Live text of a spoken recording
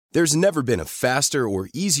There's never been a faster or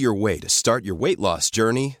easier way to start your weight loss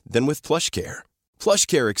journey than with PlushCare.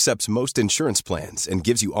 PlushCare accepts most insurance plans and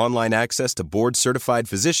gives you online access to board-certified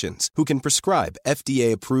physicians who can prescribe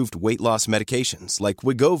FDA-approved weight loss medications like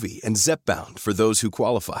Wegovy and Zepbound for those who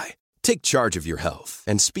qualify. Take charge of your health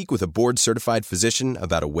and speak with a board-certified physician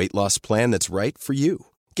about a weight loss plan that's right for you.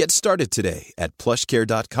 Get started today at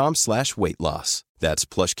plushcare.com/weight-loss. That's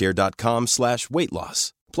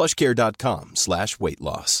plushcare.com/weight-loss.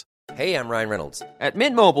 plushcare.com/weight-loss. Hey, I'm Ryan Reynolds. At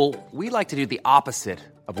Mint Mobile, we like to do the opposite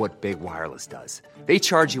of what Big Wireless does. They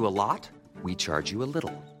charge you a lot, we charge you a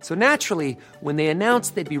little. So naturally, when they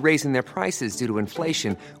announced they'd be raising their prices due to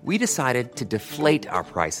inflation, we decided to deflate our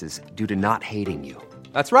prices due to not hating you.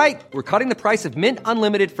 That's right. We're cutting the price of Mint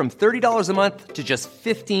Unlimited from $30 a month to just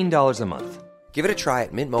 $15 a month. Give it a try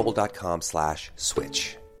at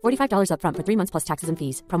mintmobile.com/switch. $45 up front for 3 months plus taxes and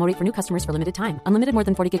fees. Promo rate for new customers for limited time. Unlimited more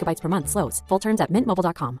than 40 gigabytes per month. Slows full terms at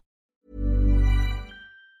mintmobile.com.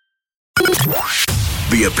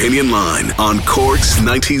 The Opinion Line on Cork's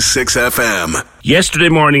 96 FM. Yesterday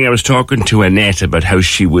morning I was talking to Annette about how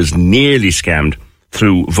she was nearly scammed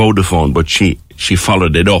through Vodafone, but she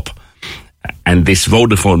followed it up. And this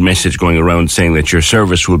Vodafone message going around saying that your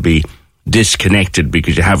service will be disconnected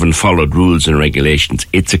because you haven't followed rules and regulations.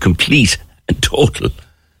 It's a complete and total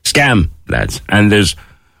scam, lads. And there's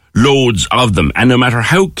loads of them. And no matter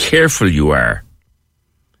how careful you are,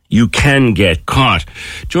 you can get caught.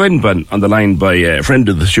 Joined on the line by a friend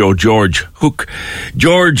of the show, George Hook.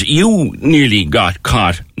 George, you nearly got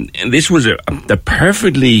caught. And this was a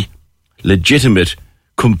perfectly legitimate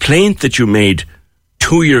complaint that you made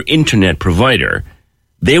to your internet provider.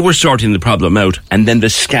 They were sorting the problem out, and then the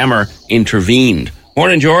scammer intervened.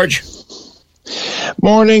 Morning, George.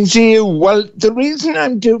 Morning to you. Well, the reason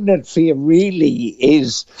I'm doing it for you really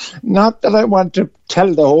is not that I want to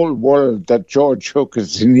tell the whole world that George Hook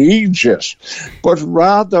is an idiot, but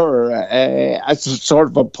rather as a sort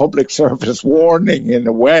of a public service warning in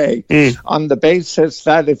a way, on the basis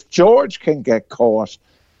that if George can get caught,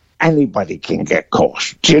 anybody can get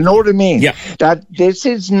caught. Do you know what I mean? Yeah. That this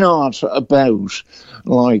is not about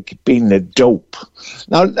like being a dope.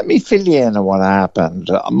 Now, let me fill you in on what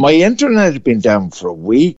happened. My internet had been down for a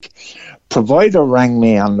week. Provider rang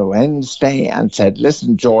me on the Wednesday and said,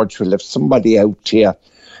 listen, George, we'll have somebody out to you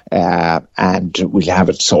and we'll have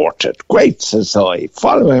it sorted. Great, says I.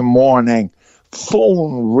 Following morning,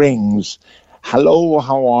 phone rings. Hello,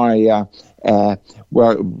 how are you?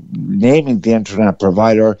 We're naming the internet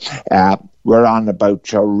provider. We're on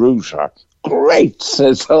about your router. Great,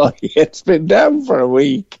 says I. It's been down for a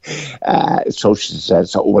week. So she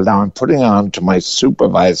says, oh, well, now I'm putting on to my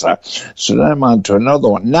supervisor. So then I'm on to another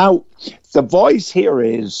one. Now, the voice here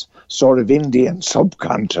is sort of Indian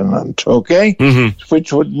subcontinent, okay? Mm-hmm.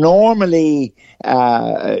 Which would normally,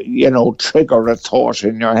 trigger a thought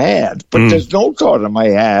in your head. But there's no thought in my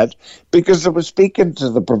head because I was speaking to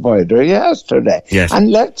the provider yesterday. Yes.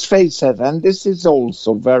 And let's face it, and this is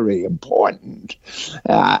also very important,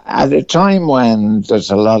 at a time when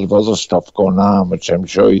there's a lot of other stuff going on, which I'm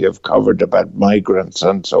sure you've covered about migrants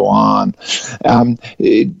and so on,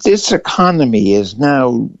 this economy is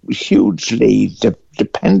now hugely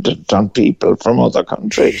dependent on people from other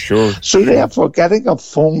countries. Sure. So therefore, getting a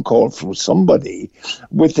phone call from somebody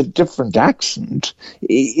with a different accent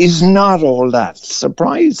is not all that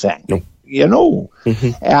surprising. No. You know.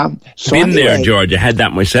 Mm-hmm. So been anyway, there, George. I had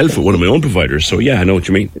that myself at one of my own providers. So yeah, I know what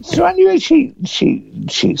you mean. So anyway, she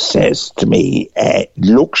says to me,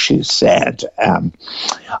 look, she said,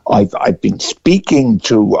 I've been speaking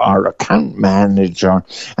to our account manager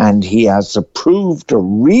and he has approved a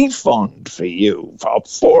refund for you for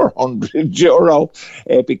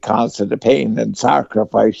 €400 because of the pain and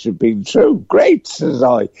sacrifice you've been through. Great, says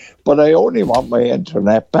I, but I only want my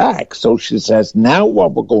internet back. So she says, now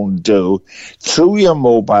what we're going to do, through your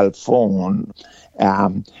mobile phone,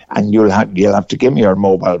 and you'll have to give me your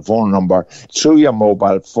mobile phone number. Through your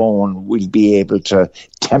mobile phone, we'll be able to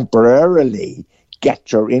temporarily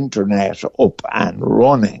get your internet up and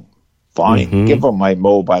running. Fine. Mm-hmm. Give her my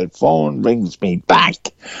mobile phone, rings me back.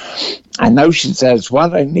 And now she says,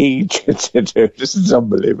 what I need you to do, this is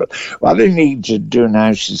unbelievable. What I need you to do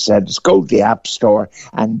now, she said, is go to the App Store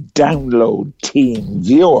and download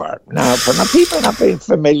TeamViewer. Now, for the people not being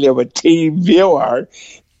familiar with TeamViewer,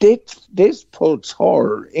 this puts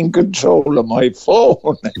her in control of my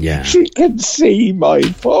phone. Yeah. She can see my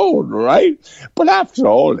phone, right? But after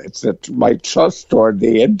all, it's my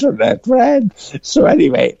trustworthy internet friend. So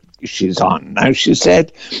anyway, she's on. Now, she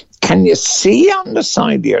said, can you see on the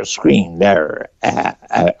side of your screen there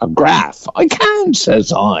a graph? I can,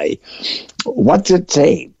 says I. What's it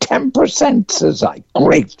say? 10%, says I.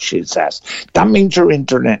 Great, she says. That means your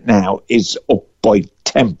internet now is up by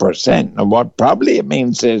 10%. And what probably it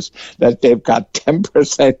means is that they've got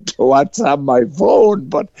 10% to what's on my phone,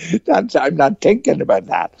 but I'm not thinking about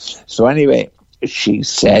that. So anyway, she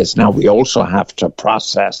says, now we also have to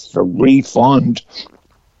process the refund.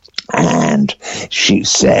 And she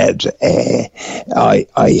said,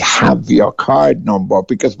 I have your card number,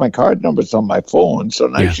 because my card number's on my phone, so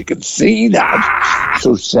now she can see that.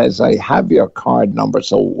 So she says, I have your card number,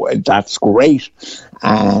 so that's great.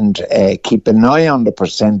 And keep an eye on the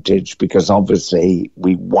percentage, because obviously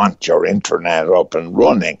we want your internet up and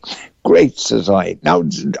running. Great, says I. Now,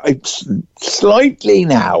 I'm slightly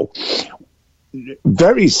now,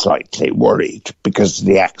 very slightly worried because of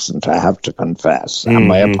the accent, I have to confess, and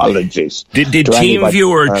my apologies. Did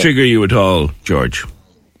TeamViewer trigger you at all, George?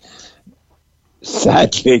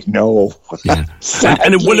 Sadly, no. Yeah.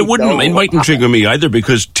 Sadly, it mightn't trigger me either,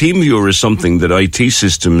 because TeamViewer is something that IT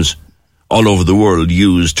systems all over the world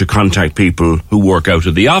use to contact people who work out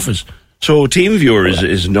of the office. So TeamViewer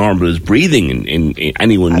is normal as breathing in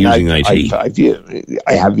anyone using IT.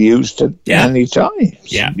 I have used it many times.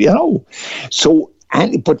 Yeah. You know. So,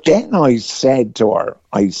 but then I said to her,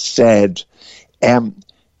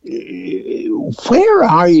 where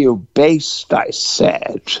are you based, I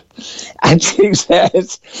said. And she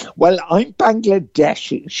says, well, I'm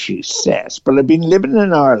Bangladeshi, she says, but I've been living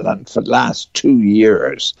in Ireland for the last 2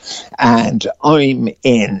 years, and I'm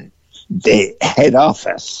in the head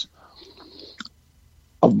office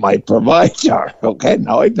of my provider. Okay,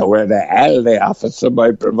 now I know where the hell the office of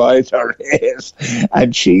my provider is.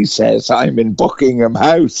 And she says, I'm in Buckingham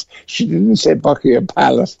House. She didn't say Buckingham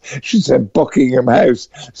Palace. She said Buckingham House.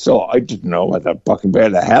 So I didn't know where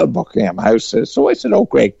the hell Buckingham House is. So I said, oh,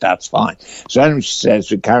 great, that's fine. So anyway, she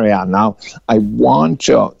says, we carry on now. I want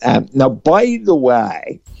you... now, by the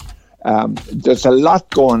way, there's a lot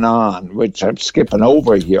going on, which I'm skipping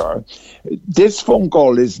over here. This phone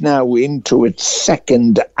call is now into its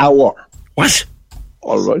second hour. What?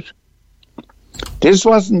 All right. This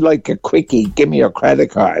wasn't like a quickie, give me your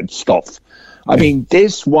credit card stuff. I mean,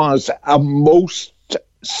 this was a most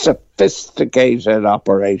sophisticated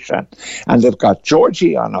operation. And they've got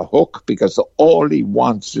Georgie on a hook because all he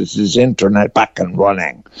wants is his internet back and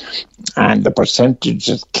running. And the percentage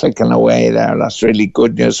is clicking away there. That's really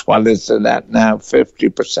good news. What is it at now?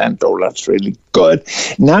 50%. Oh, that's really good.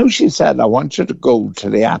 Now she said, I want you to go to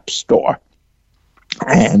the App Store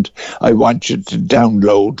and I want you to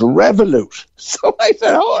download Revolut. So I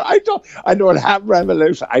said, oh, I don't have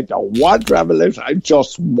Revolut. I don't want Revolut. I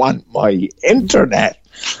just want my internet.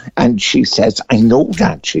 And she says, I know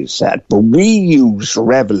that, she said, but we use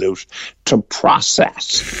Revolut to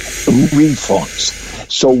process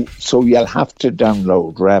refunds. So you'll have to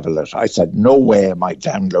download Revolut. I said, no way am I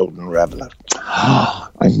downloading Revolut.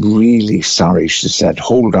 I'm really sorry, she said.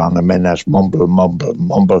 Hold on a minute. Mumble, mumble,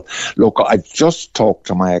 mumble. Look, I just talked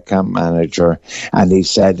to my account manager and he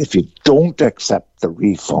said, if you don't accept the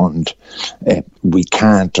refund, we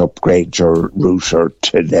can't upgrade your router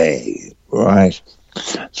today. Right?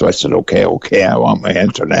 So I said, okay, I want my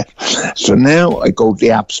internet. So now I go to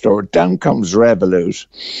the App Store. Down comes Revolut.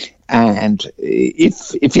 And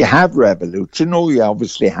if you have Revolut, you know you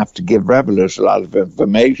obviously have to give Revolut a lot of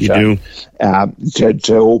information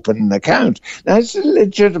to open an account. Now, it's a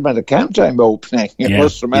legitimate account I'm opening, you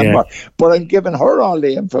must remember. Yeah. But I'm giving her all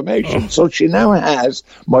the information. So she now has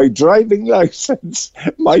my driving license,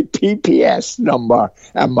 my PPS number,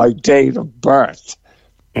 and my date of birth.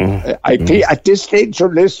 At this stage,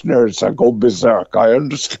 your listeners are going berserk. I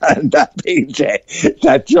understand that, PJ,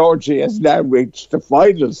 that Georgie has now reached the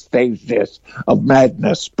final stages of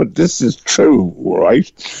madness, but this is true, right?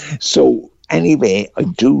 So anyway, I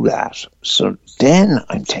do that. So then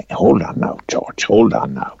I'm thinking, hold on now, George, hold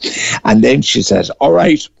on now. And then she says, all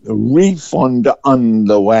right, refund on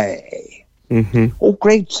the way. Mm-hmm. Oh,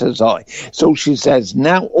 great, says I. So she says,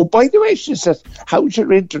 now, oh, by the way, she says, how's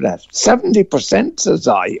your internet? 70%, says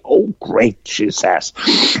I. Oh, great, she says.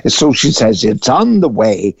 So she says, it's on the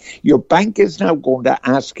way. Your bank is now going to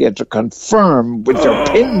ask you to confirm with your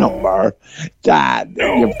PIN number that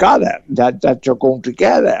you've got it, that you're going to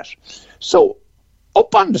get it. So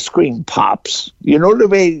up on the screen pops, you know the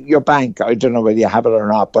way your bank, I don't know whether you have it or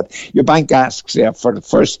not, but your bank asks you for the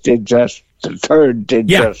first digit, the third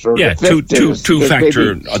digit, or the fifth digit.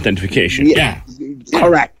 Two-factor authentication. Yeah,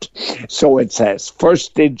 correct. So it says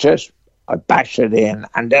first digit, I bash it in,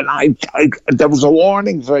 and then I there was a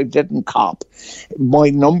warning that I didn't cop. My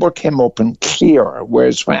number came up in clear,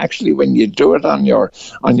 whereas when you do it on your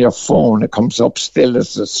phone, it comes up still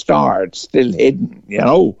as a star. It's still hidden,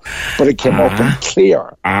 but it came up in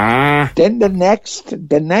clear. Then the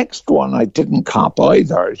next one I didn't cop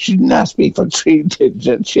either. She didn't ask me for 3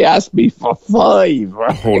 digits. She asked me for 5.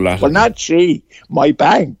 Right? A whole lot. Well, not she, my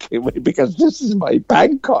bank, because this is my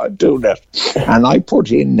bank card doing it. And I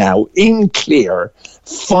put in now, in clear,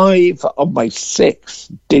 5 of my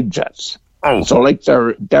 6 digits. Oh. So like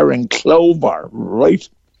they're in clover, right?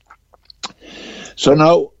 So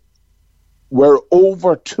now we're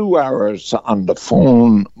over 2 hours on the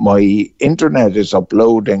phone. My internet is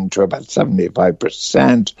uploading to about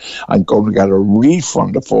 75%. I'm going to get a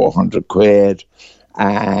refund of 400 quid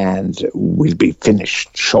and we'll be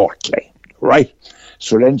finished shortly, right?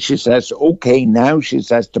 So then she says, okay, now she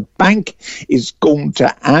says the bank is going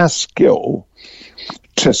to ask you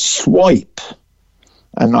to swipe.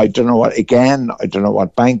 And I don't know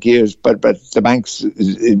what bank is, but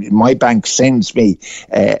my bank sends me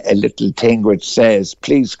a little thing which says,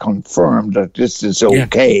 please confirm that this is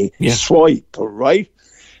okay. Yeah. Swipe, right?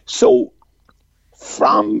 So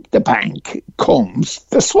from the bank comes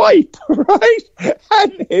the swipe, right?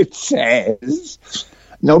 And it says,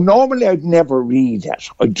 now normally I'd never read it.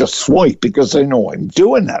 I'd just swipe because I know I'm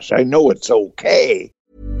doing it. I know it's okay.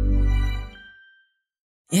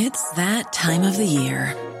 It's that time of the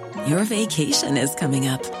year. Your vacation is coming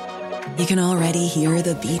up. You can already hear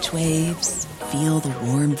the beach waves, feel the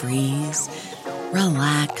warm breeze,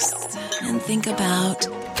 relax, and think about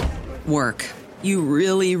work. You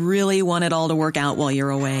really, really want it all to work out while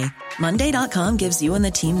you're away. Monday.com gives you and the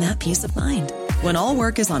team that peace of mind. When all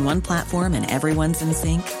work is on one platform and everyone's in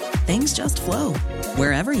sync, things just flow.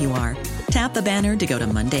 Wherever you are, tap the banner to go to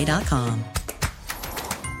Monday.com.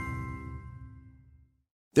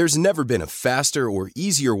 There's never been a faster or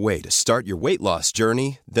easier way to start your weight loss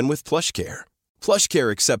journey than with PlushCare. PlushCare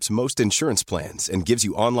accepts most insurance plans and gives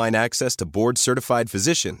you online access to board-certified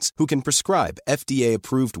physicians who can prescribe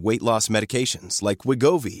FDA-approved weight loss medications like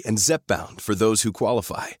Wegovy and Zepbound for those who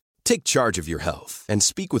qualify. Take charge of your health and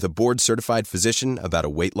speak with a board-certified physician about a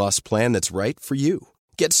weight loss plan that's right for you.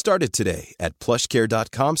 Get started today at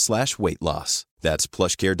plushcare.com/weight loss. That's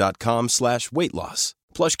plushcare.com/weight loss.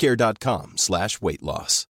 plushcare.com/weight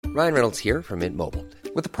loss. Ryan Reynolds here from Mint Mobile.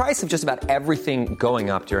 With the price of just about everything going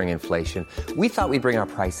up during inflation, we thought we'd bring our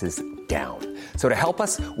prices down. So to help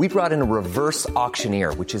us, we brought in a reverse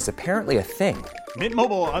auctioneer, which is apparently a thing. Mint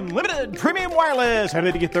Mobile Unlimited Premium Wireless. How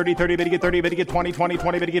to get 30, 30, how to get 30, how to get 20, 20,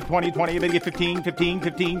 20, how to get 20, 20, how to get 15, 15,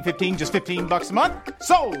 15, 15, just $15 a month?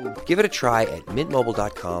 Sold! Give it a try at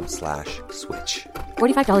mintmobile.com/switch.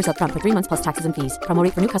 $45 up front for 3 months plus taxes and fees. Promo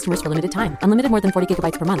rate for new customers for limited time. Unlimited more than 40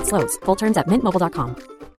 gigabytes per month. Slows full terms at mintmobile.com.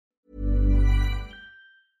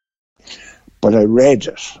 But I read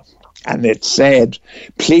it, and it said,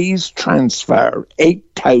 please transfer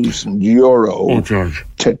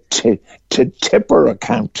 €8,000 to Tipper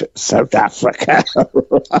account South Africa.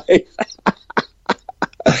 Right?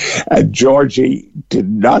 And Georgie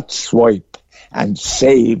did not swipe and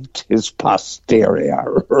saved his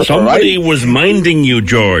posterior. Somebody was minding you,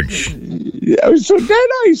 George. So then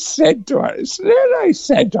I said to her,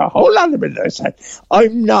 hold on a minute. I said,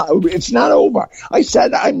 it's not over. I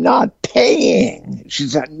said, I'm not paying. She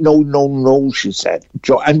said, no, she said.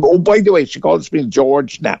 And oh, by the way, she calls me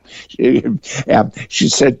George now. She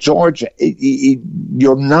said, George,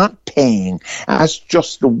 you're not paying. That's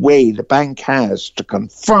just the way the bank has to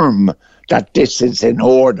confirm that this is in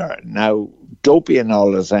order. Now, dopey and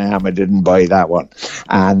all as I am, I didn't buy that one.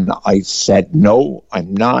 And I said, no,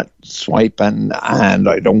 I'm not swiping, and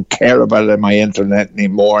I don't care about my internet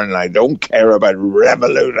anymore, and I don't care about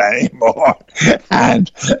Revolut anymore.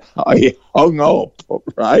 And I hung up,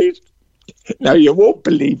 right? Now, you won't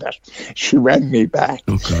believe it. She rang me back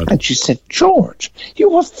and she said, George, you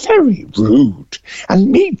were very rude,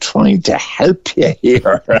 and me trying to help you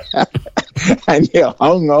here. And you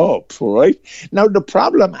hung up, right? Now, the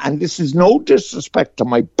problem, and this is no disrespect to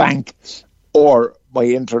my bank or my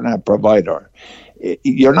internet provider,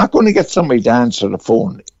 you're not going to get somebody to answer the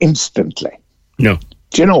phone instantly. No.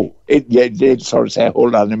 Do you know, they'd sort of say,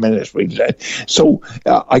 hold on a minute. So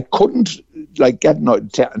I couldn't get,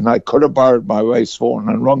 and I could have borrowed my wife's phone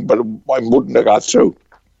and rung, but I wouldn't have got through.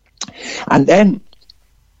 And then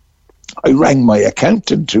I rang my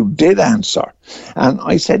accountant who did answer, and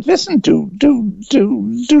I said, listen, do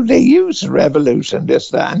they use Revolut and this,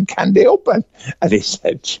 that, and can they open? And he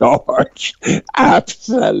said, George,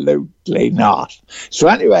 absolutely not. So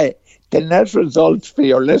anyway, the net result for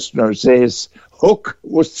your listeners is hook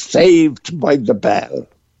was saved by the bell.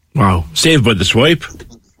 Wow. Saved by the swipe.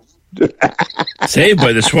 Saved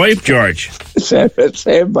by the swipe, George.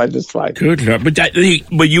 Saved by the swipe. Good Lord.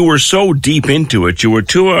 But you were so deep into it. You were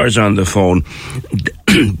 2 hours on the phone.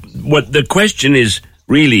 What the question is,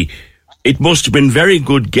 really, it must have been very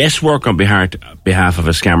good guesswork on behalf of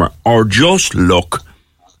a scammer, or just luck.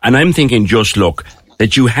 And I'm thinking just luck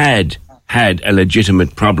that you had a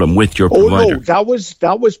legitimate problem with your provider. Oh no,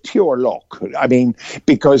 that was pure luck. I mean,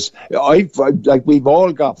 because we've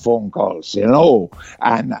all got phone calls, you know,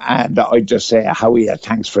 and I just say, how are you?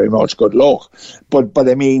 Thanks very much, good luck. But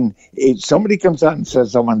I mean, if somebody comes out and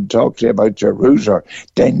says, I want to talk to you about your router,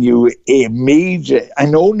 then you immediately,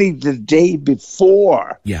 and only the day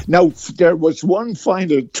before. Yeah. Now, there was one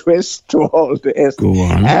final twist to all this. Go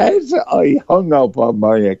on. As I hung up on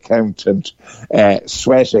my accountant,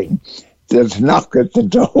 sweating, there's a knock at the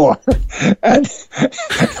door, and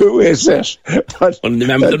who is it? But the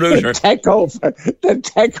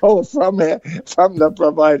techo from the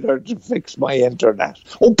provider to fix my internet.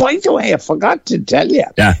 Oh, by the way, I forgot to tell you.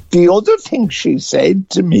 Yeah. The other thing she said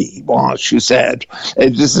to me was, she said,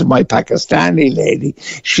 this is my Pakistani lady,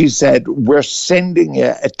 she said, we're sending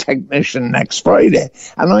a technician next Friday.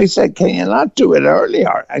 And I said, can you not do it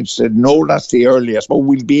earlier? And she said, no, that's the earliest, but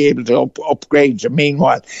we'll be able to upgrade you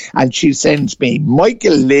meanwhile. And she sends me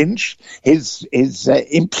Michael Lynch, his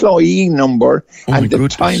employee number, and the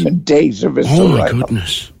time and date of his arrival. Oh, my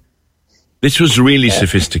goodness. This was really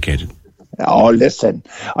sophisticated. Oh, listen,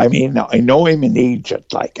 I mean, I know him in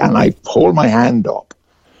Egypt, and I hold my hand up,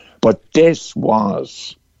 but this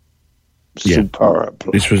was superb.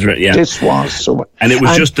 This was, This was so. And it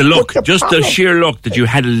was just the luck, the sheer luck that you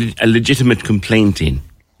had a legitimate complaint in.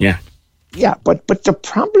 Yeah. Yeah, but the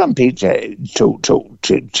problem, PJ,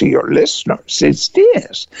 to your listeners is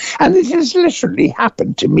this, and it has literally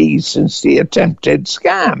happened to me since the attempted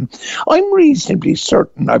scam. I'm reasonably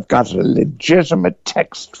certain I've got a legitimate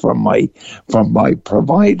text from my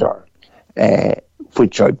provider,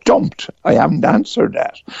 which I've dumped. I haven't answered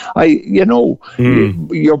that.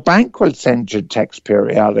 Your bank will send you text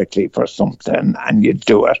periodically for something, and you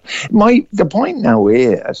do it. The point now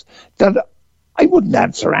is that I wouldn't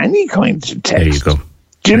answer any kind of text. There you go.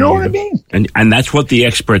 Do you know what I mean? And that's what the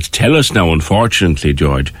experts tell us now, unfortunately,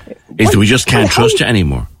 George, is that we just can't trust it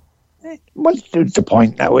anymore. Well, the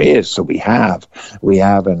point now is, so we have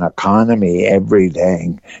an economy,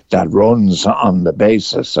 everything that runs on the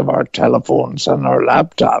basis of our telephones and our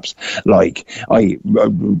laptops. Like,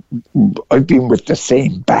 I've been with the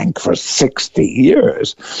same bank for 60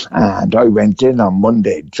 years, and I went in on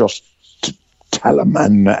Monday just tell them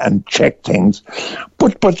and check things.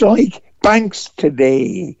 But like, banks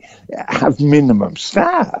today have minimum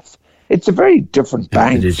staff. It's a very different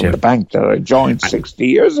bank from the bank that I joined 60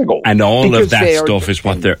 years ago. And all of that stuff is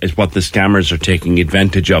what the scammers are taking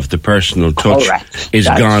advantage of. The personal touch is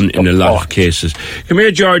gone in a lot of cases. Come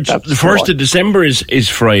here, George. The 1st of December is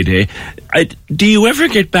Friday. Do you ever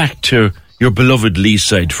get back to your beloved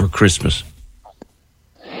Leeside for Christmas?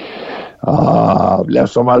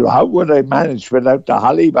 How would I manage without the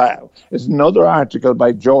holly bough? There's another article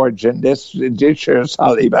by George in this year's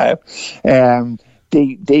holly bough. I'm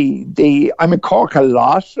in Cork a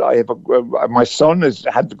lot. My son has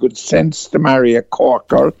had the good sense to marry a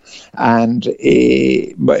Corker, and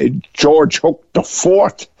George Hook the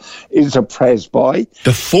Fourth is a presby.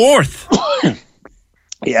 The fourth.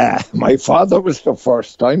 Yeah, my father was the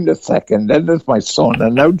first, I'm the second, then there's my son,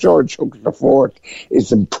 and now George Hook the Fourth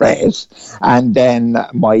is in Praise, and then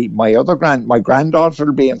my granddaughter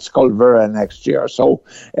will be in Skullvera next year, so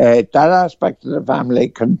that aspect of the family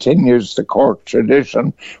continues the Cork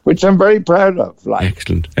tradition, which I'm very proud of.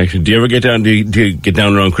 Excellent. Do you ever get down? Do you get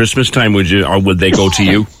down around Christmas time? Would you, or would they go to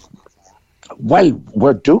you? Well,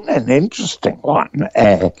 we're doing an interesting one.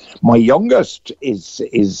 My youngest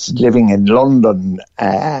is living in London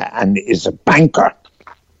and is a banker.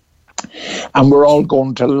 And we're all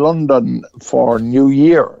going to London for New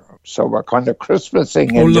Year. So we're kind of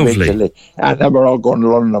Christmasing individually. Lovely. And then we're all going to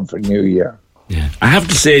London for New Year. Yeah. I have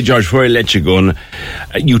to say, George, before I let you go,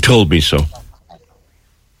 you told me so.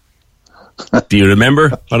 Do you remember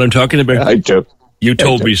what I'm talking about? I do. You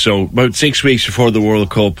told me so. About 6 weeks before the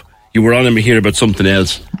World Cup, you were on me here about something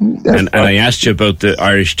else, and I asked you about the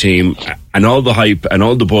Irish team and all the hype and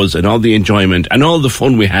all the buzz and all the enjoyment and all the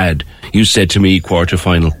fun we had. You said to me,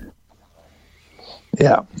 quarter-final.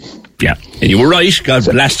 Yeah. Yeah, and you were right. God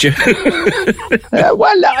bless you.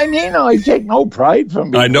 Well, I mean, I take no pride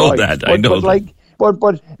from being I know right, that. But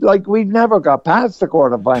But like, we never got past the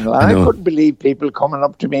quarter-final. And I couldn't believe people coming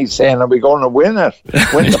up to me saying, are we going to win it?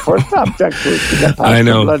 When the first object was to get past I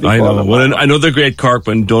know. the bloody quarter-final. Well, another great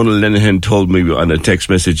Corkman, Donald Linehan, told me on a text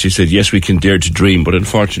message, he said, yes, we can dare to dream, but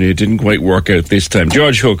unfortunately it didn't quite work out this time.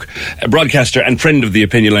 George Hook, a broadcaster and friend of the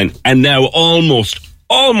Opinion Line, and now almost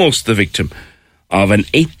the victim of an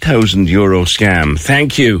 €8,000 scam.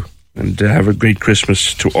 Thank you. And have a great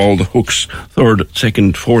Christmas to all the Hooks, 3rd,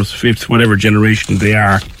 2nd, 4th, 5th, whatever generation they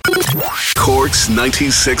are. Cork's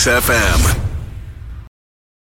 96 FM.